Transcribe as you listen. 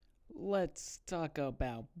let's talk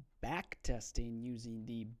about backtesting using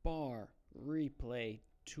the bar replay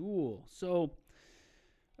tool. So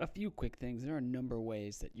a few quick things. There are a number of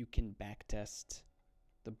ways that you can backtest.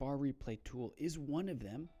 The bar replay tool is one of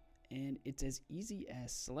them, and it's as easy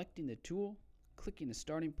as selecting the tool, clicking the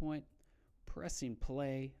starting point, pressing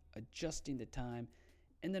play, adjusting the time,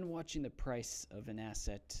 and then watching the price of an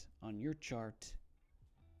asset on your chart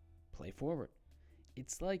play forward.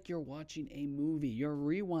 It's like you're watching a movie. You're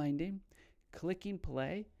rewinding, clicking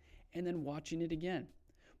play, and then watching it again.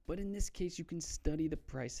 But in this case, you can study the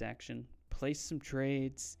price action, place some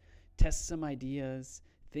trades, test some ideas,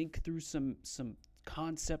 think through some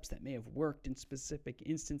concepts that may have worked in specific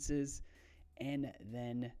instances, and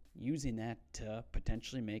then using that to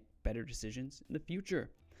potentially make better decisions in the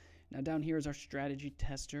future. Now down here is our strategy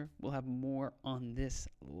tester. We'll have more on this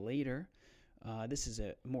later. This is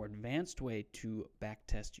a more advanced way to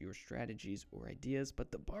backtest your strategies or ideas,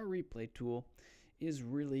 but the bar replay tool is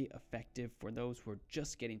really effective for those who are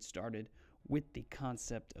just getting started with the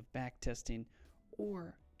concept of backtesting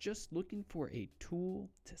or just looking for a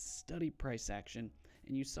tool to study price action.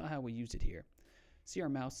 And you saw how we use it here. See our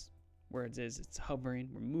mouse where it is, it's hovering,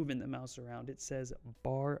 we're moving the mouse around, it says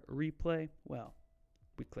bar replay. Well,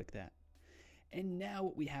 we click that. And now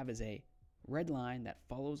what we have is a red line that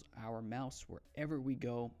follows our mouse wherever we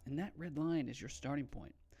go, and that red line is your starting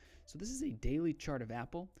point. So this is a daily chart of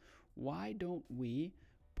Apple. Why don't we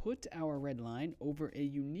put our red line over a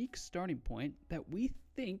unique starting point that we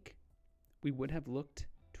think we would have looked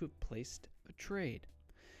to have placed a trade?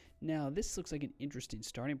 Now this looks like an interesting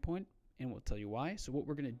starting point, and we'll tell you why. So what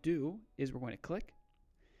we're going to do is we're going to click,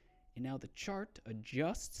 and now the chart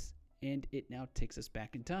adjusts, and it now takes us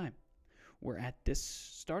back in time. We're at this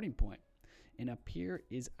starting point. And up here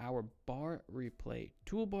is our bar replay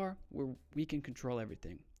toolbar where we can control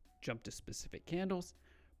everything. Jump to specific candles,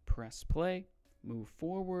 press play, move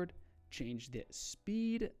forward, change the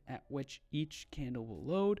speed at which each candle will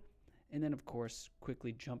load, and then of course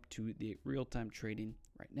quickly jump to the real-time trading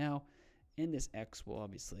right now. And this X will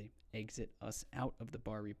obviously exit us out of the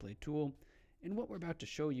bar replay tool. And what we're about to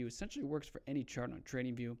show you essentially works for any chart on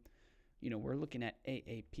TradingView. You know, we're looking at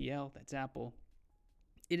AAPL, that's Apple.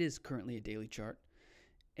 It is currently a daily chart,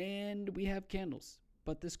 and we have candles,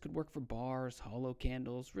 but this could work for bars, hollow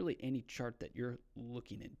candles, really any chart that you're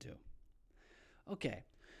looking into. Okay,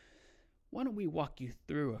 why don't we walk you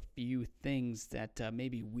through a few things that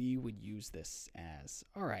maybe we would use this as.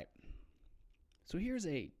 All right, so here's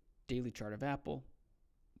a daily chart of Apple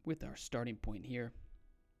with our starting point here,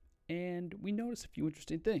 and we notice a few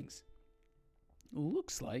interesting things.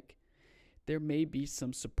 Looks like there may be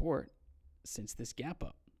some support since this gap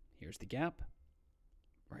up. Here's the gap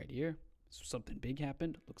right here. So something big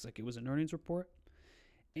happened. Looks like it was an earnings report.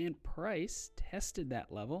 And price tested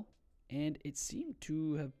that level, and it seemed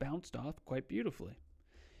to have bounced off quite beautifully.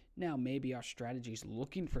 Now, maybe our strategy is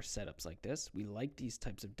looking for setups like this. We like these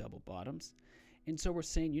types of double bottoms. And so we're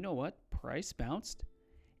saying, you know what? Price bounced.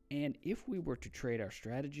 And if we were to trade our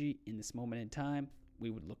strategy in this moment in time,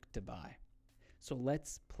 we would look to buy. So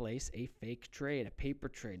let's place a fake trade, a paper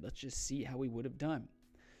trade. Let's just see how we would have done.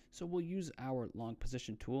 So we'll use our long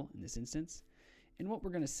position tool in this instance. And what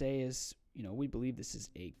we're going to say is, you know, we believe this is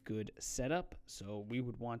a good setup. So we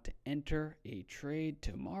would want to enter a trade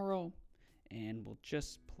tomorrow, and we'll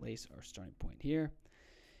just place our starting point here.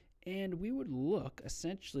 And we would look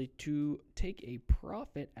essentially to take a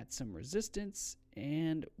profit at some resistance.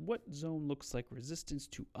 And what zone looks like resistance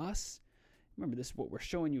to us? Remember, this what we're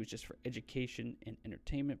showing you is just for education and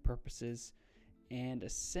entertainment purposes. And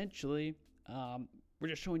essentially, we're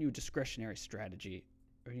just showing you a discretionary strategy,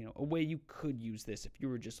 or, you know, a way you could use this if you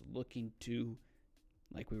were just looking to,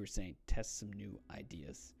 like we were saying, test some new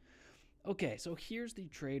ideas. Okay, so here's the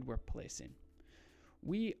trade we're placing.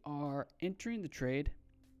 We are entering the trade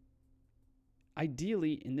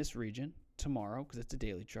ideally in this region tomorrow because it's a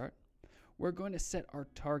daily chart. We're going to set our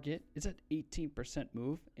target. It's at 18%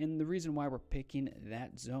 move. And the reason why we're picking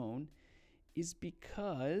that zone is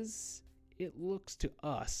because it looks to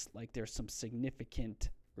us like there's some significant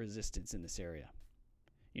resistance in this area.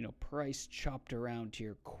 You know, price chopped around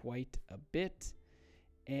here quite a bit.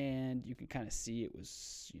 And you can kind of see it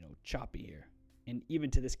was, you know, choppy here. And even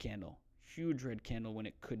to this candle, huge red candle when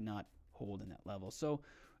it could not hold in that level. So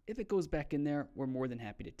if it goes back in there, we're more than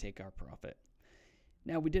happy to take our profit.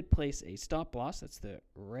 Now we did place a stop loss. That's the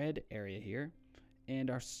red area here. And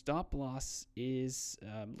our stop loss is,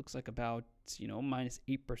 looks like about, you know, minus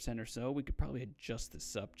 8% or so. We could probably adjust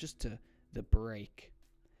this up just to the break.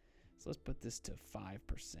 So let's put this to 5%.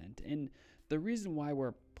 And The reason why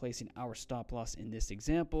we're placing our stop loss in this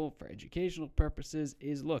example for educational purposes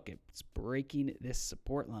is, look, it's breaking this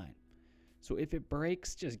support line. So if it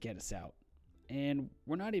breaks, just get us out. And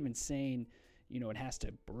we're not even saying, it has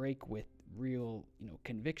to break with real,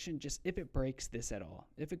 conviction. Just if it breaks this at all.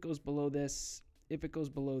 If it goes below this,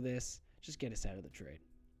 just get us out of the trade.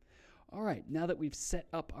 All right, now that we've set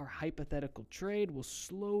up our hypothetical trade, we'll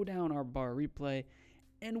slow down our bar replay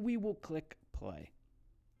and we will click play.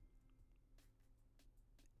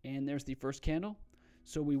 And there's the first candle.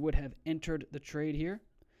 So we would have entered the trade here.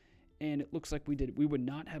 And it looks like we would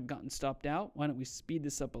not have gotten stopped out. Why don't we speed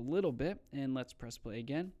this up a little bit and let's press play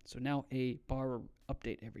again. So now a bar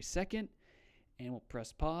update every second and we'll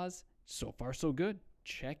press pause. So far so good.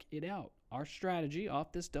 Check it out. Our strategy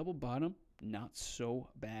off this double bottom, not so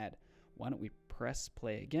bad. Why don't we press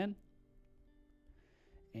play again?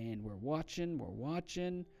 And we're watching.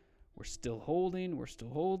 We're still holding.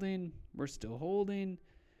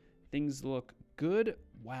 Things look good.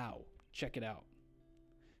 Wow. Check it out.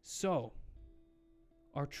 So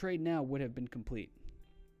our trade now would have been complete.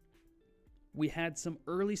 We had some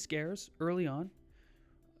early scares early on.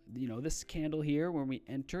 This candle here, when we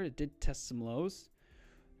entered, it did test some lows.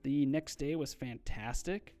 The next day was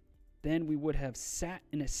fantastic. Then we would have sat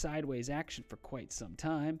in a sideways action for quite some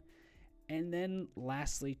time. And then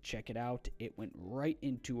lastly, check it out. It went right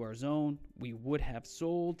into our zone. We would have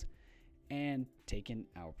sold and taken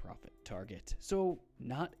our profit target. So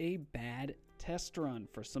not a bad test run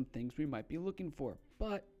for some things we might be looking for.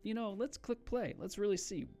 But, let's click play. Let's really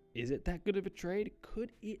see. Is it that good of a trade?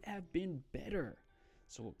 Could it have been better?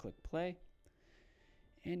 So we'll click play.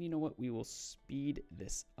 And you know what? We will speed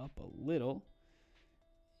this up a little.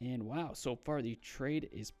 And wow, so far the trade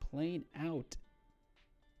is playing out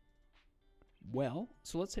well.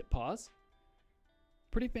 So let's hit pause.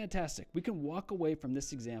 Pretty fantastic. We can walk away from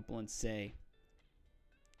this example and say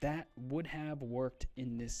that would have worked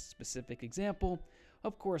in this specific example.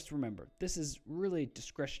 Of course, remember, this is really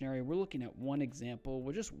discretionary. We're looking at one example.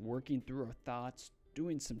 We're just working through our thoughts,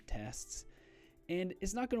 doing some tests. And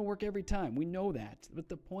it's not going to work every time. We know that. But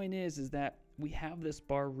the point is that we have this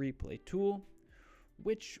bar replay tool,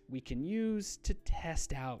 which we can use to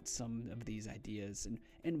test out some of these ideas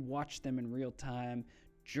and watch them in real time,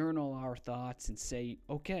 journal our thoughts and say,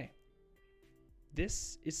 okay,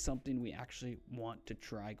 this is something we actually want to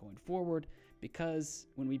try going forward, because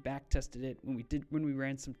when we back tested it, when we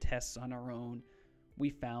ran some tests on our own,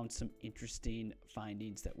 we found some interesting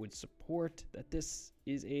findings that would support that this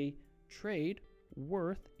is a trade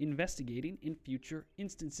worth investigating in future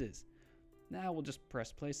instances. Now we'll just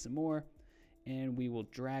press play some more and we will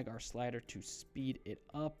drag our slider to speed it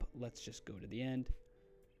up. Let's just go to the end.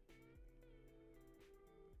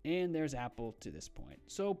 And there's Apple to this point.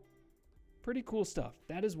 So pretty cool stuff.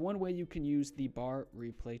 That is one way you can use the bar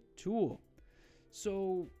replay tool.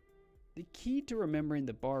 So the key to remembering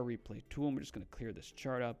the bar replay tool, and we're just going to clear this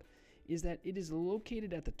chart up, is that it is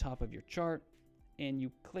located at the top of your chart, and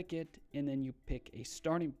you click it and then you pick a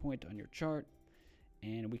starting point on your chart,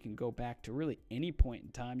 and we can go back to really any point in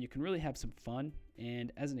time. You can really have some fun.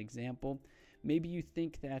 And as an example, maybe you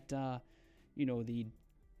think that the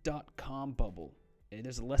 .com bubble,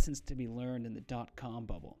 there's lessons to be learned in the .com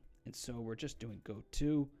bubble. And so we're just doing go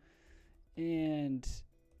to, and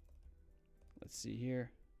let's see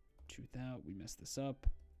here, 2000, we messed this up.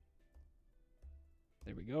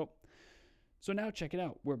 There we go. So now check it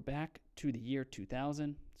out. We're back to the year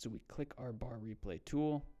 2000. So we click our bar replay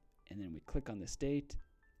tool and then we click on this date.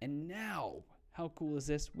 And now, how cool is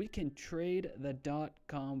this? We can trade the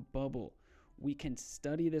 .com bubble. We can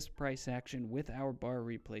study this price action with our bar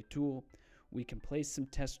replay tool. We can place some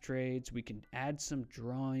test trades. We can add some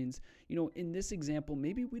drawings. In this example,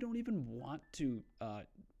 maybe we don't even want to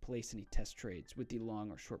place any test trades with the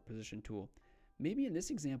long or short position tool. Maybe in this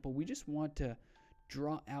example, we just want to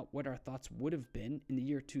draw out what our thoughts would have been in the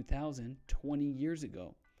year 2000, 20 years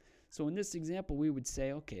ago. So in this example, we would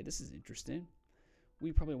say, okay, this is interesting.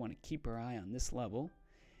 We probably want to keep our eye on this level.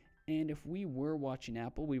 And if we were watching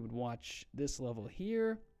Apple, we would watch this level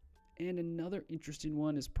here. And another interesting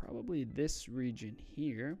one is probably this region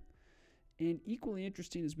here. And equally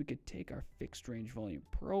interesting is we could take our fixed range volume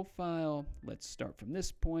profile. Let's start from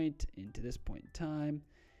this point into this point in time.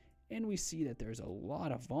 And we see that there's a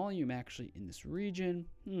lot of volume actually in this region.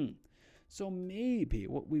 So maybe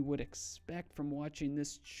what we would expect from watching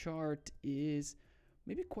this chart is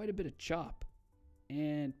maybe quite a bit of chop.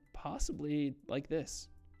 And possibly like this.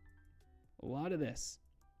 A lot of this.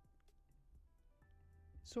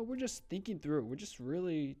 So we're just thinking through. We're just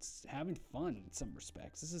really having fun in some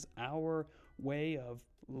respects. This is our way of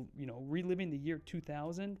reliving the year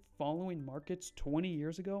 2000, following markets 20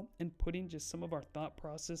 years ago, and putting just some of our thought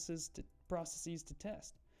processes to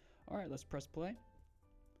test. All right, let's press play.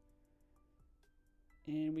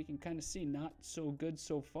 And we can kind of see not so good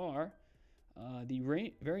so far.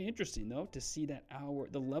 Very interesting though to see that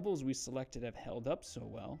the levels we selected have held up so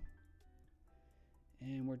well.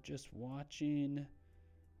 And we're just watching.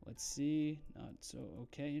 Let's see. Not so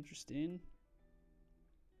okay. Interesting.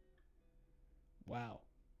 Wow.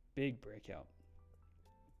 Big breakout.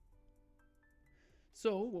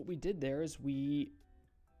 So what we did there is we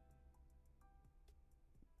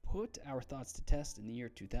put our thoughts to test in the year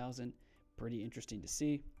 2000. Pretty interesting to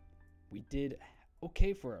see. We did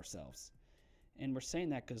okay for ourselves. And we're saying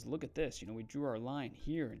that because look at this. We drew our line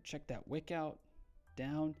here and check that wick out,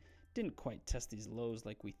 down. Didn't quite test these lows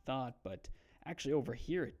like we thought, but actually over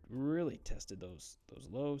here it really tested those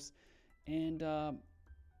lows. And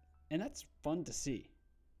that's fun to see.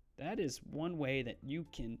 That is one way that you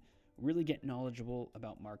can really get knowledgeable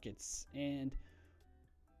about markets. And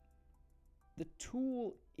the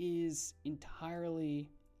tool is entirely,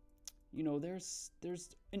 there's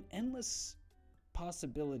an endless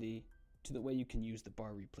possibility to the way you can use the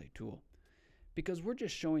bar replay tool, because we're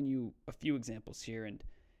just showing you a few examples here. And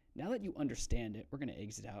now that you understand it, we're going to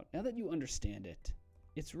exit out. Now that you understand it,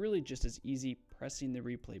 it's really just as easy pressing the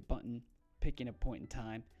replay button, picking a point in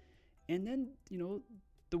time, and then,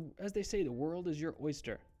 as they say, the world is your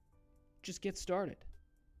oyster. Just get started.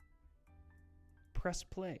 Press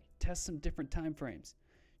play, test some different time frames,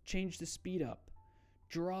 change the speed up,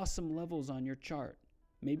 draw some levels on your chart.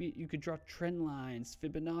 Maybe you could draw trend lines,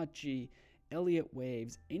 Fibonacci, Elliott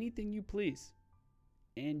waves, anything you please.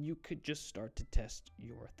 And you could just start to test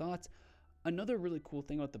your thoughts. Another really cool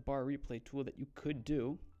thing about the bar replay tool that you could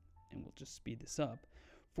do, and we'll just speed this up,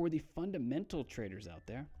 for the fundamental traders out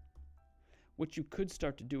there, what you could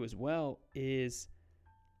start to do as well is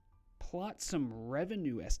plot some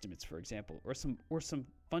revenue estimates, for example, or some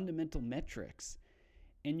fundamental metrics.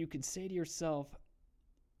 And you could say to yourself,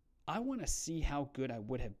 I want to see how good I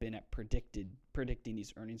would have been at predicting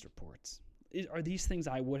these earnings reports. Are these things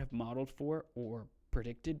I would have modeled for or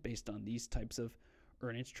predicted based on these types of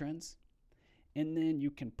earnings trends? And then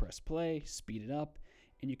you can press play, speed it up,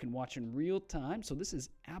 and you can watch in real time. So this is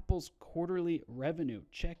Apple's quarterly revenue.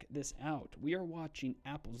 Check this out. We are watching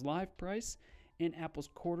Apple's live price and Apple's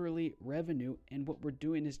quarterly revenue. And what we're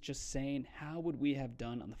doing is just saying, how would we have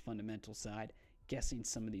done on the fundamental side, guessing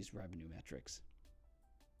some of these revenue metrics.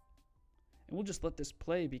 And we'll just let this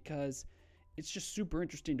play because it's just super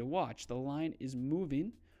interesting to watch. The line is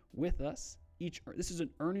moving with us. This is an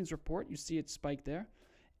earnings report. You see it spike there.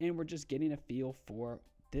 And we're just getting a feel for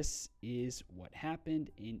this is what happened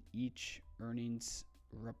in each earnings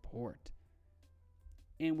report.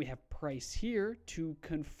 And we have price here to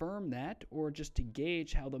confirm that, or just to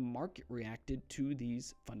gauge how the market reacted to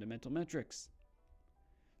these fundamental metrics.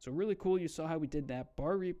 So really cool. You saw how we did that.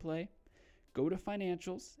 Bar replay. Go to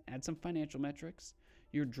financials, add some financial metrics.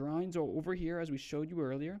 Your drawings are over here as we showed you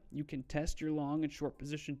earlier. You can test your long and short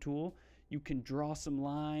position tool. You can draw some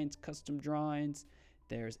lines, custom drawings.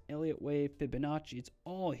 There's Elliott wave, Fibonacci. It's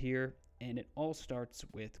all here, and it all starts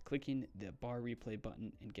with clicking the bar replay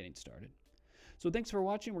button and getting started. So thanks for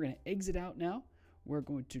watching. We're going to exit out now. We're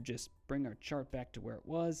going to just bring our chart back to where it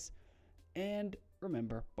was. And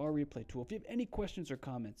remember, bar replay tool. If you have any questions or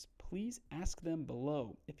comments, please ask them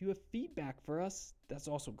below. If you have feedback for us, that's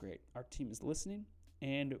also great. Our team is listening,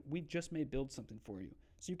 and we just may build something for you.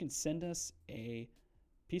 So you can send us a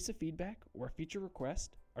piece of feedback or a feature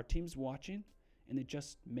request. Our team's watching, and they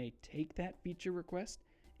just may take that feature request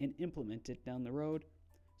and implement it down the road.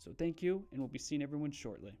 So thank you, and we'll be seeing everyone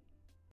shortly.